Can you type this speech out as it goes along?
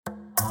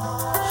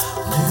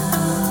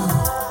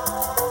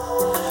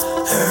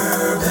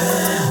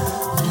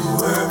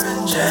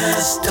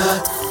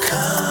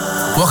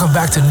Welcome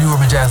back to the New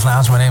Urban Jazz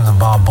Lounge. My name is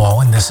Bob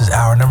Baldwin. This is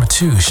hour number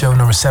 2, show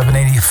number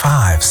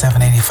 785.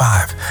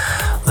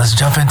 Let's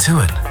jump into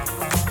it.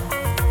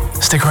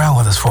 Stick around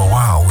with us for a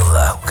while.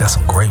 We've got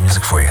some great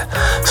music for you.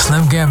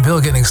 Slim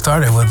Gambill getting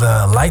started with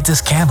Light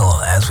This Candle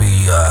as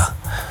we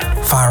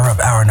fire up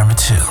hour number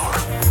 2.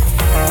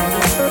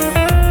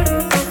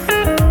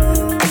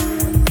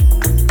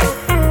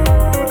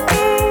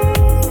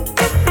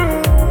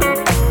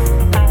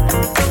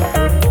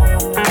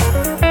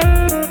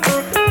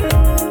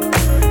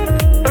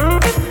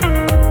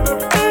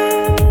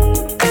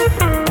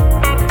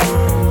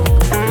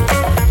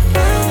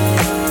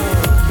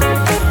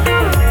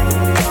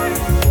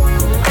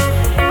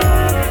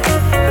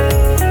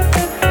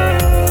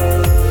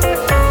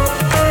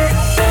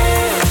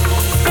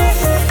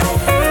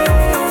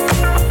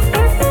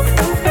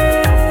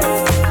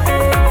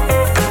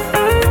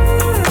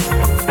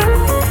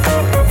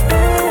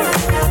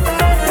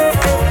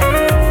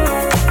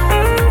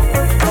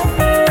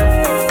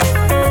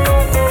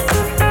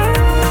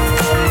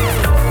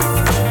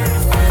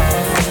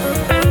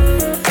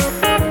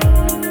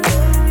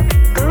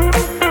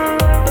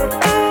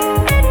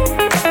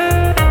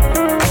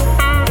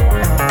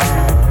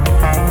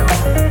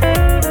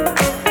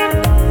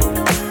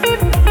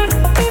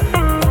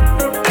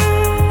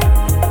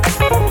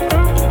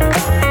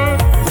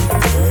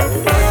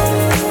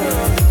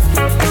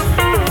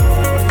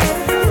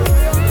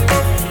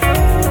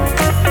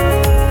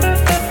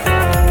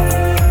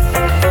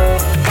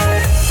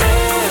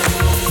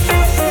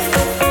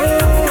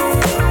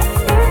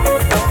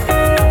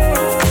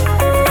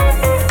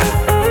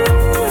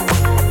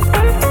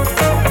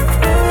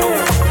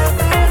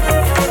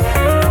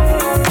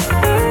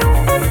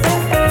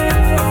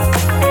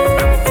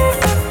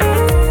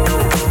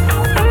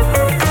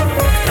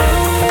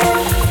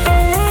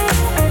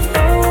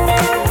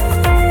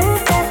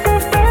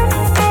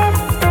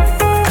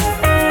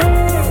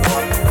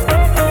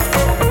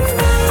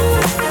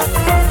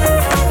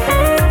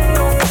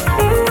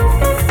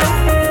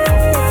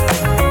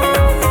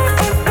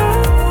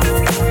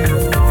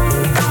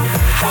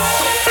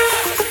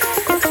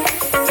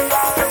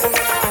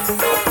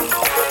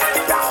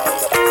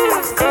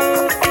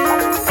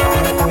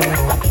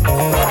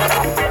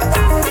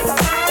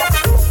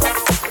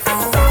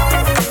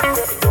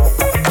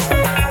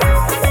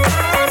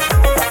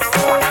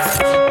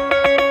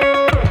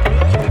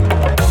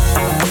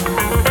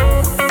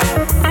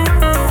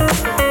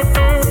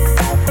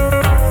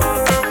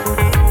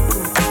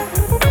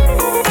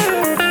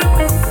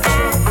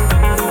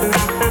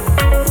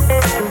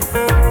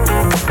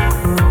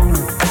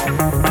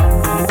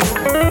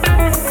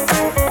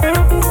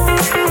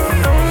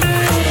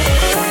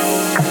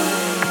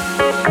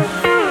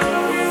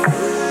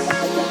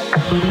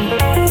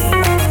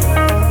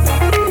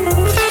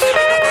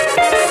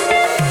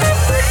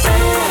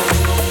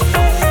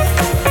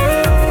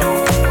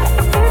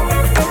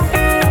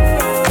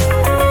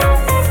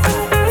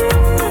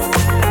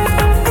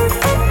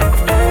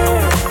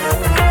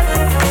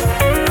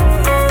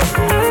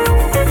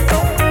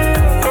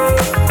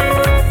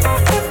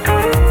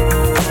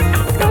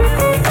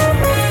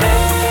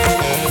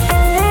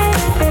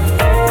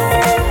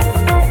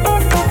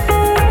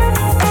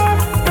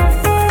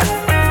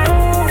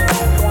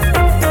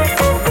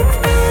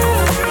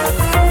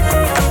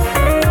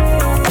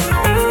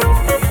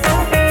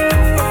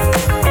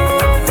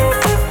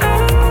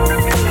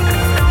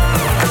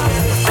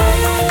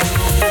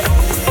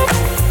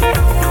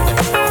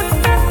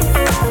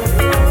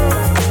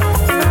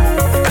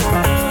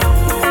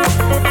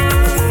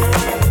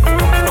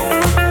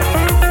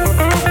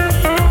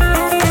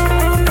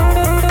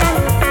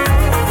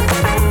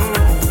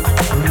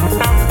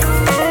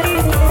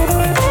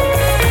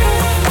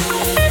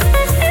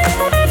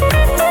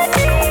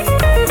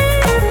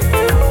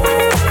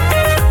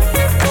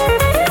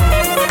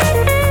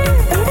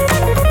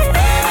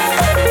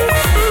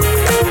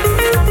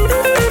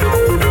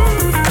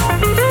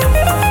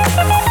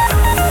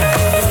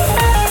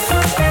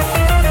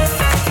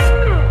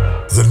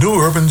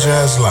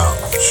 NewUrbanJazz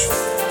Lounge,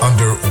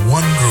 under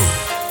one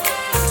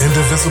groove,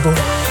 indivisible,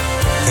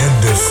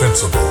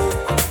 indefensible.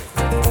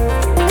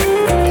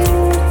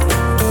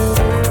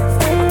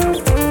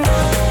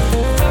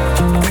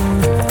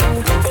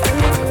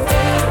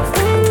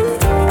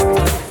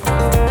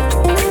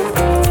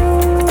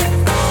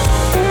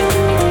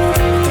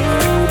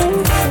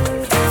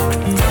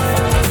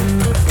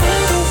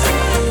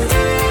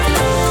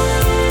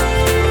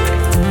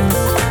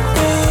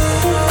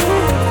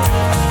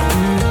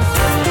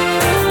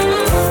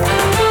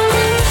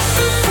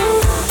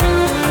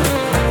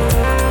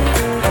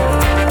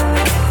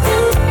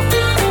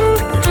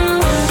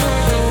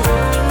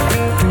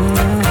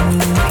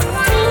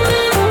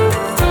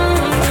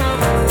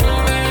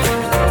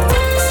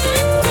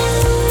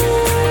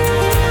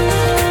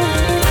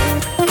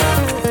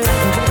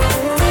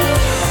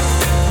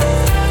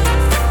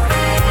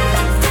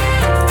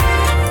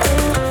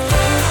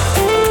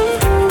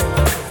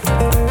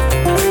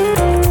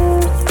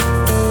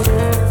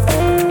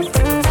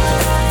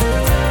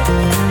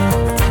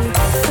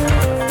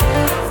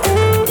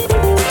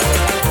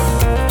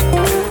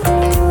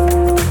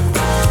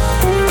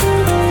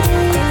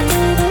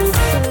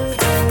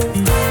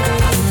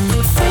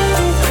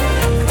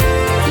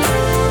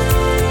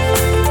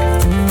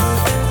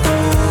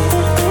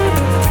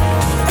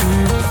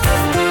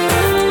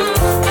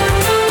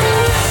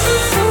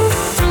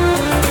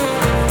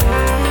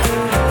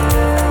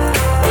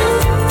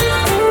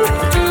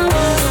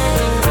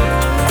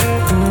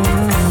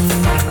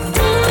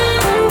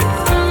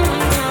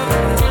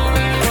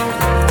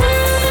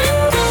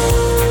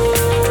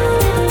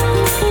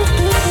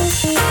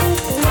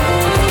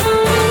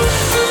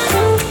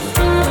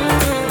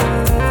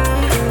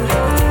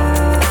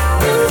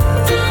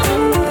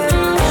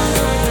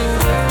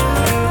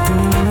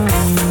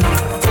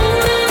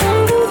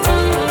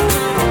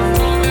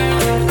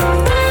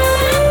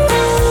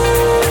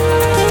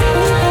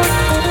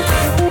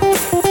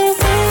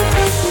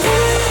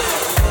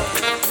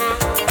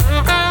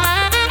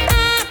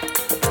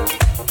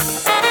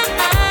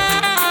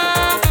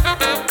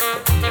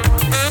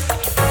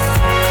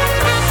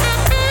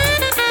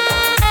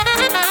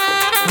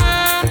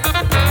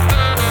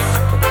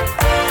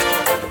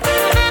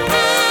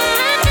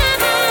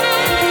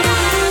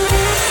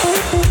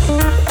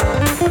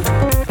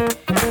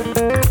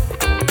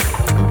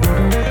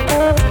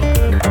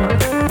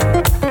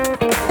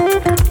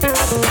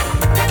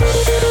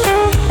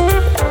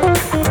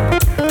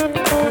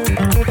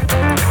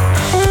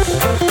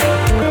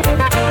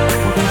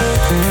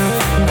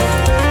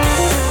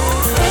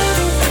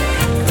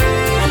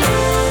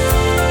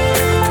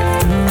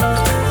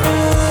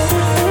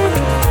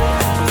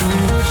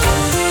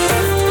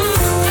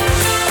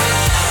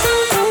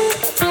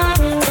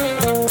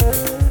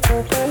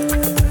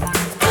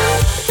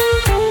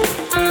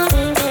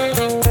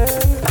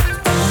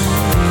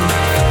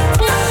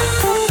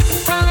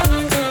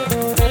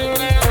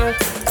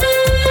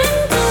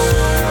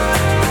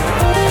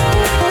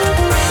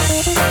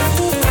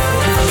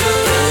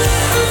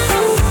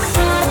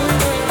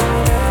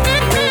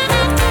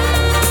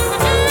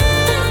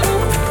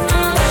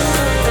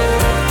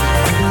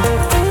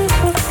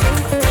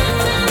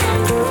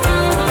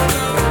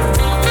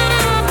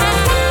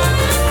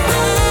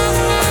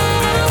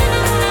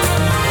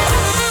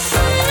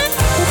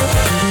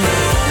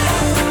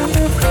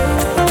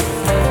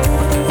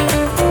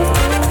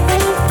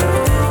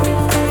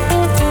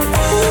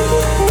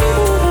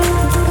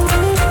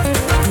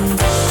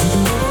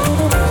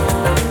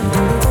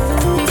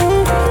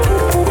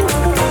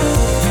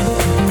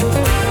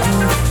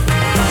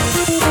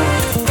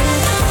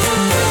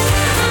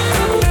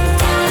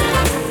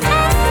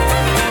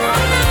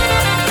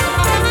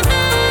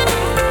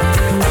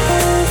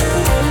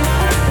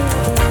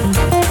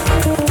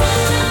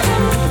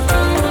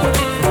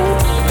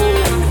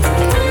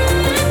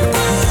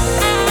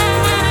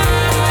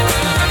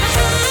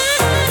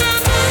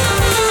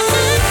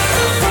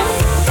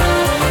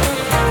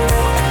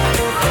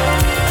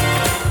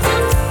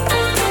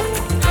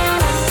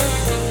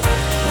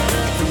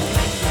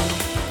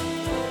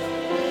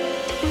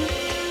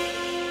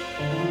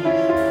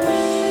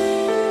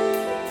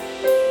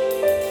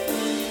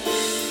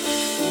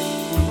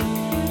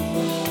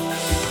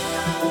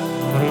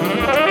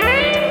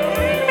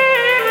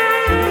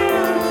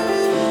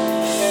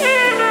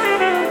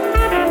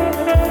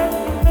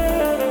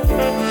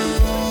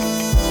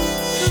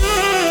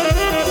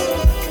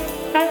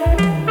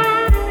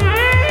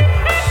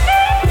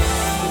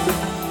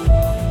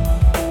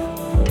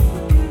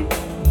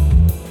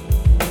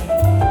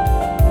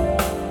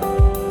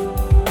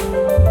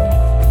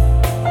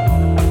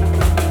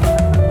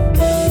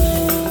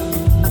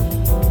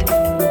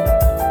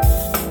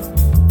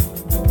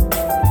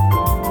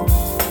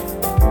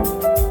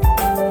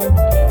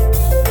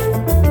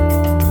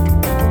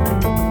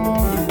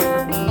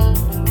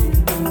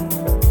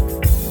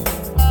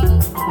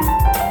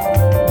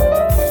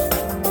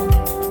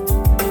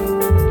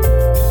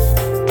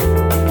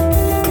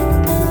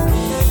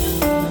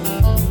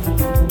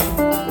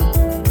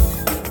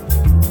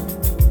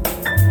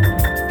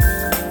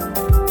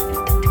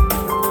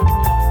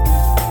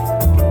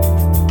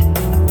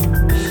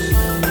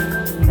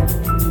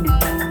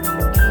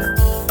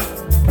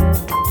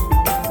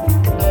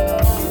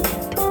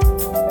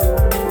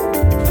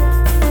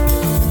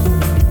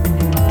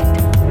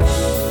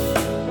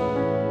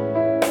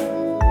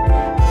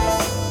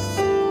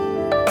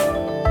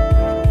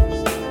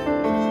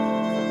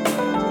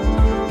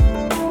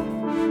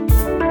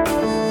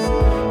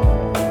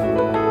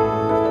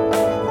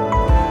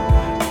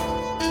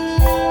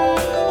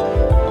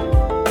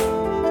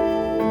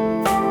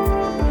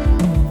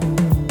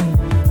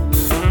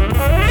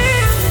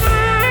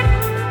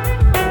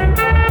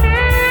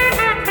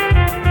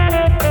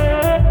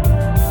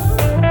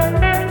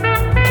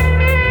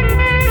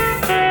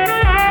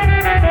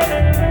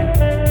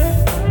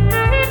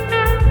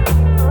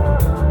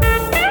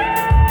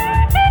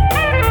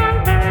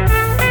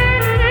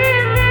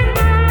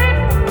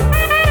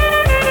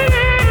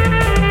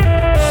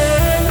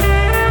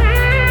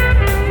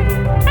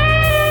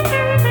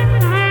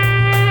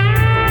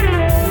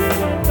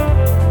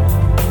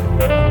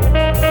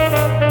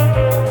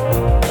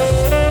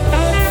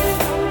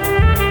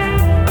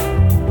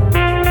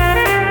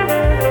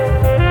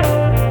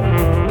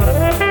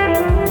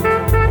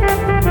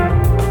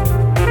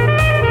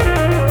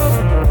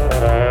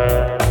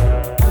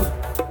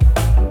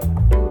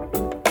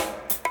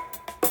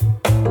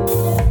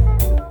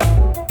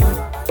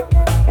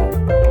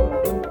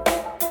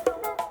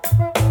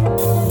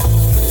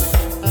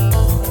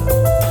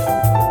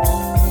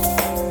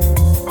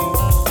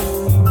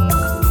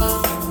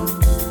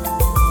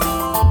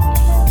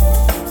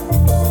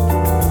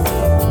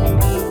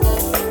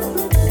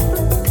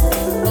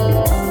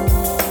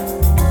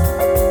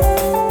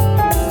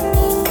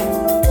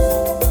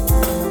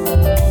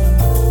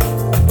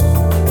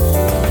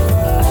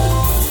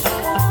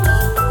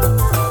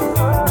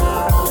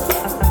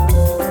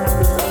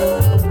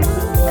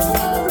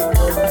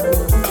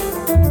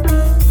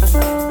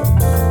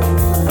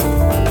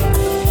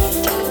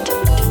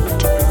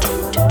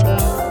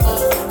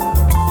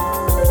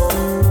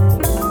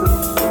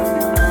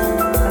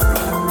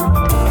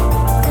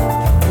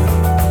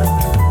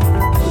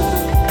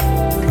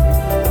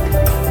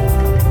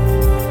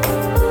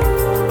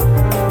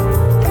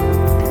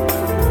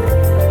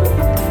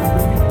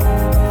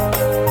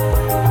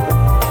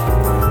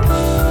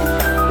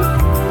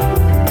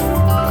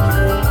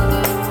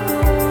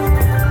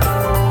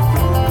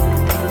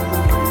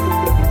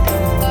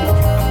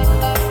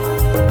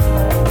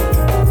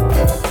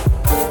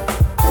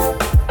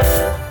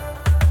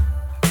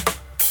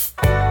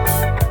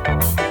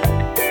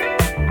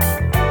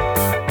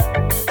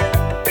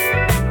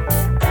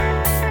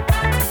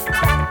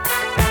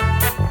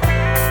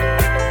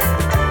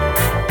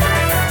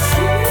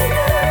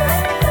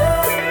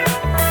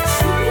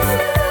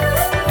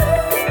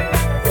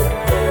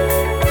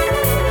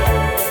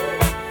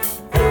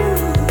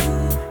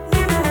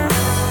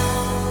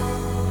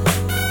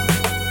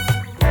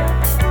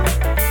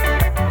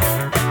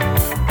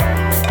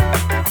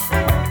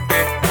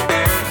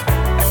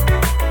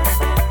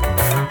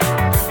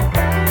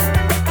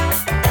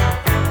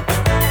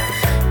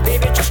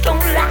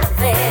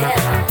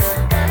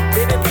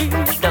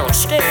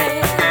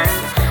 understand.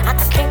 I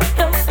can't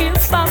help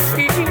if I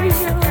feel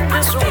this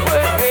way.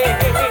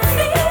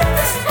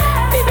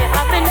 Baby,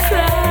 I've been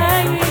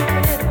crying,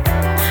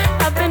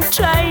 I've been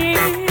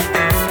trying,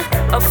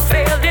 I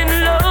failed in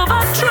love,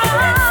 I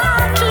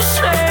tried to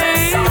say.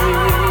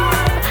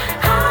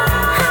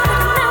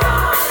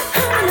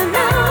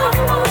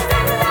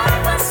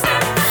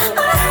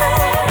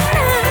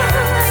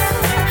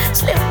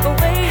 Slip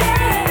away.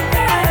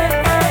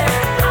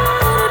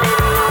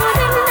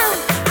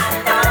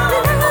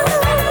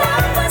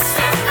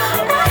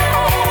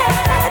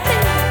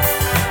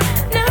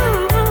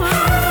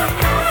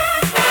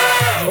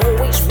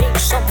 Always make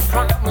some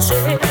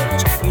promises you knew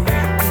you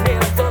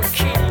never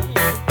keep.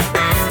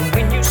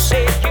 When you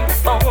said you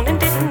phoned and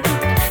didn't,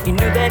 you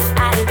knew that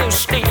I'd lose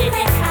sleep.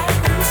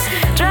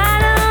 Try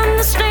to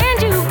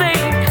understand you,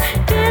 babe.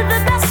 Did the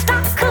best I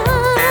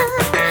could.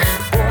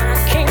 But I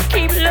can't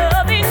keep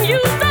loving you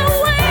the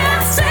way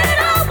I said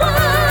I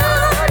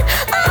would.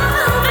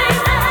 Oh,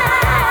 baby.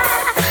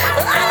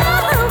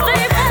 Oh,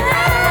 baby.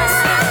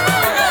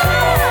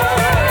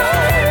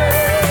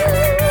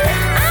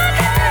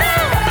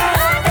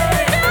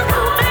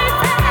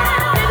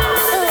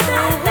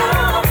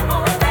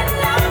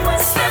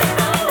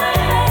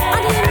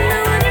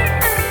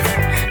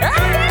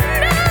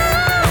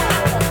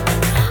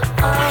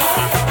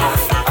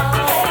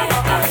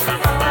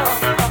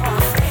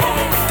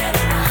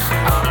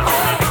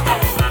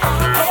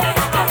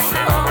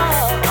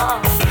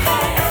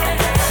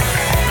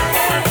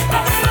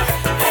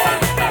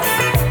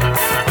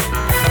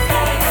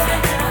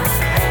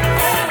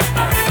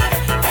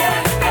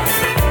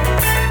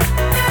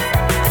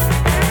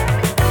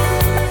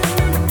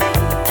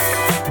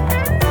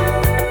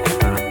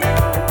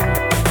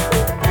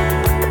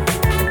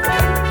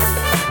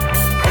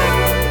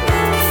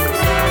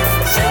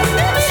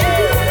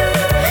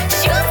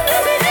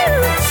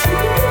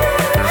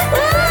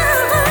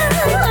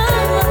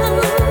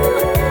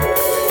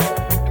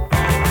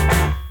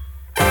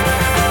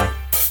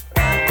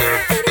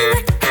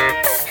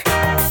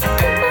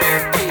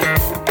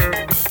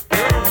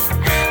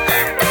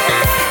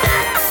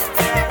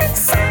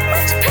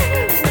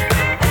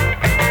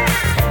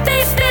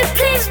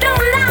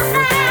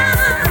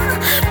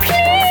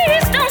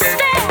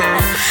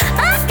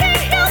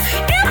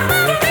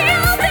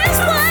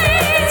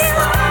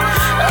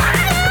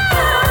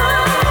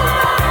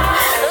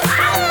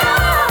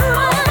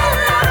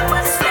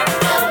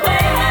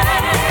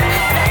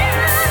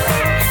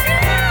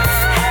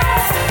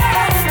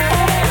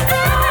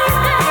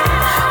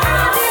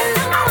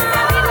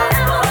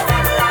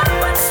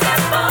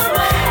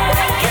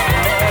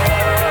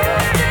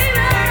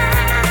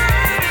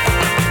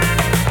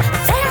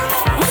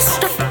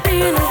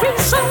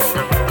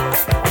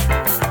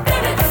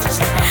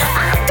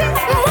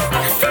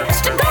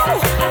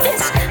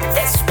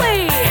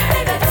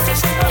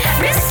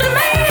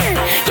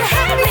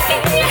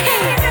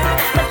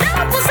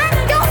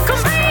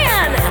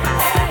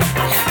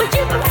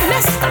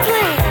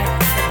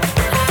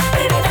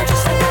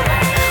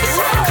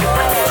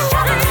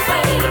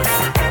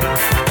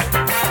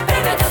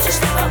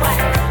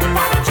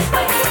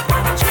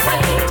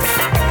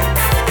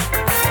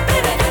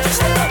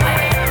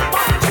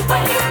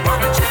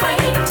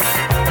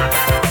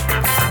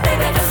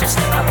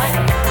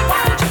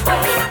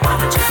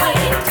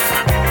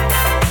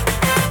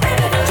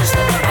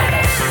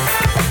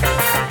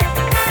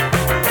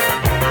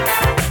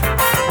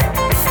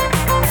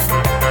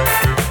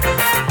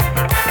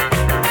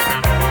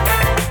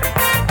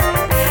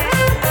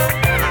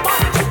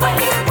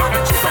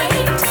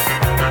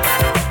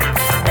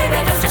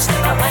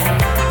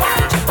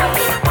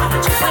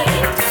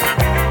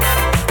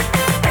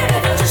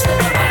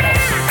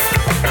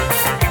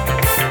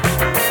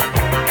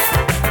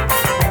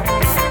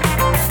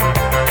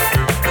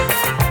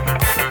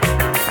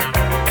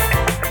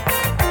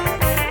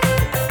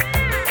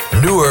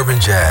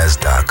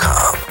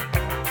 NewUrbanJazz.com.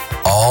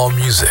 All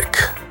music,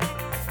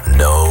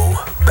 no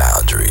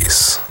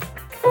boundaries.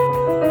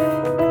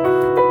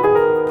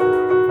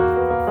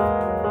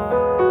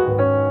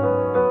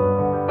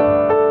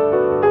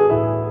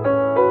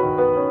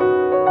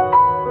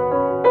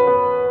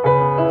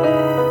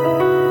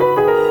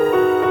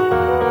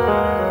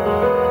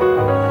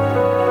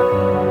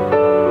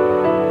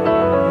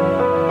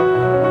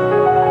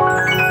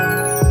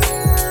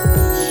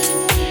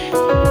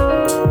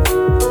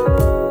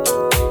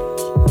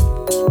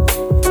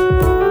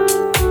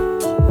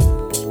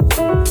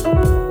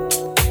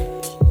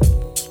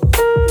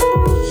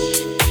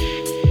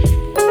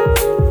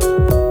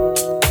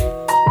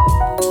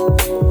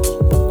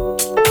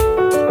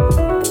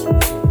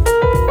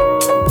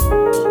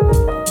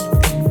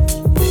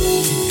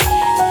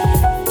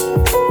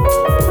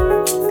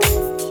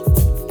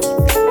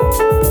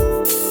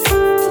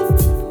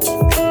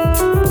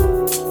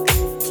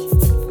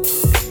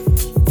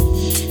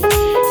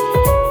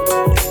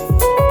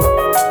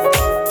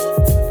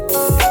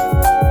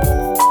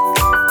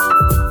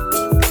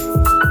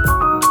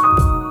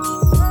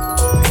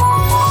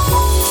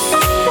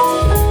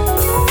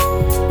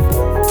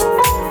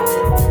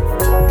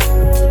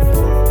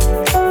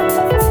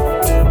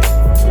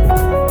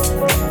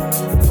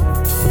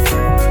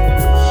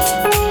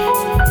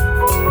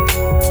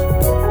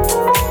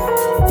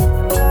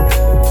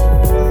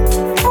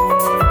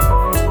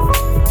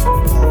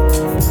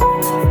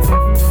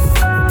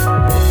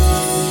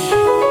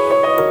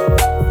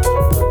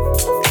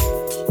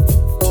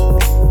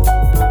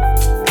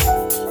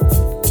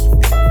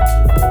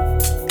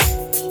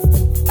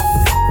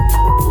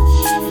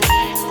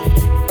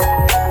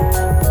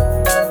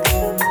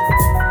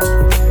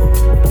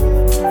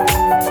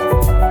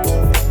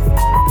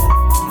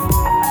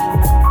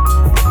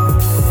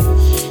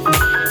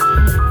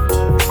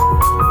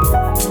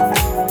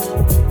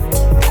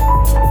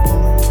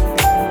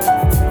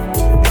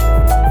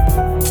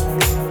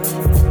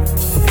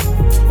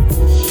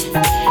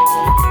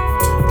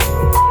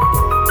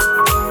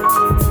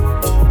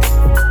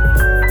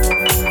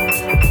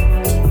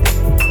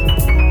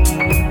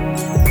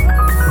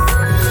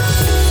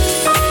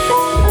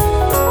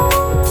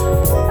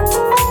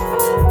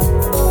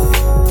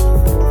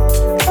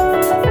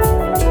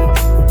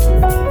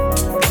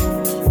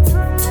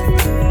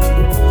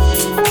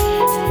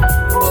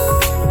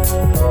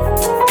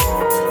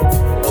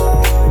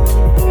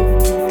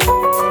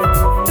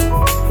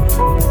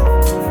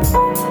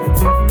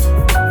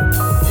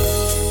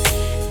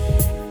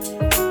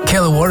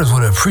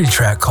 pretty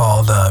track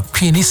called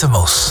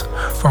Pianissimos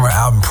from her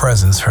album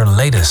Presence, her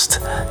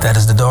latest. That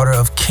is the daughter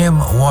of Kim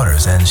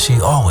Waters, and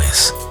she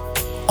always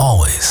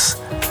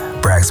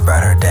brags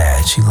about her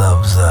dad. She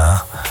loves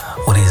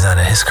what he's done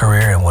in his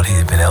career and what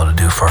he's been able to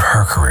do for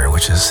her career,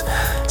 which is,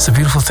 it's a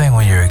beautiful thing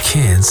when you're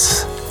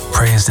kids.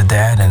 Praise the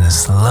dad, and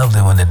it's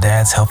lovely when the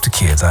dads help the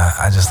kids.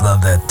 I just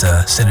love that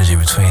synergy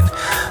between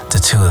the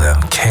two of them,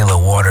 Kayla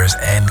Waters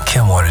and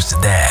Kim Waters, the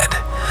dad.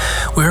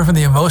 We heard from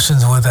the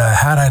Emotions with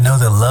How'd I Know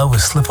That Love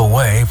Would Slip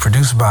Away,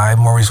 produced by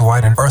Maurice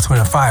White and Earth,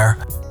 Wind & Fire.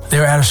 They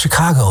were out of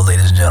Chicago,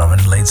 ladies and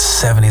gentlemen. Late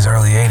 70s,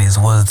 early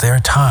 80s was their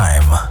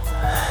time.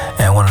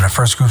 And one of the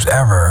first groups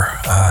ever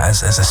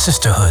as a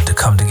sisterhood to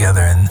come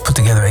together and put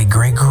together a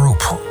great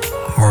group.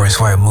 Maurice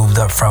White moved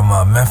up from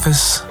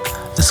Memphis,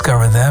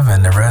 discovered them,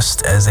 and the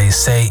rest, as they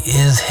say,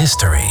 is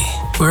history.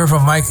 We heard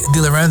from Mike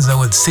DiLorenzo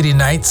with City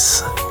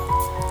Nights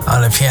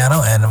on the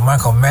piano, and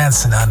Michael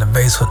Manson on the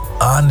bass with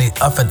On the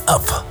Up and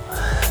Up.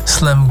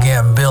 Slim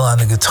Gambill on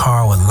the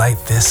guitar with Light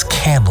This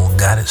Candle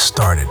got it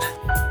started.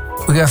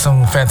 We got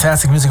some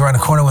fantastic music around the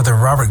corner with the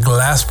Robert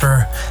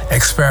Glaspar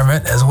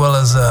experiment, as well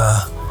as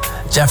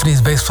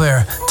Japanese bass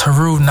player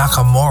Teruo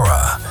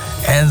Nakamura,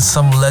 and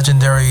some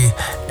legendary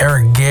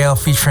Eric Gale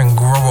featuring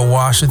Grover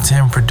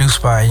Washington,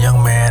 produced by a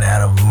young man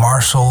out of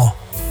Marshall,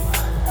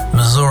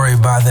 Missouri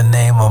by the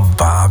name of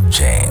Bob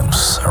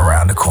James,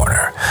 around the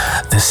corner.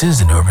 This is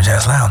the New Urban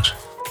Jazz Lounge.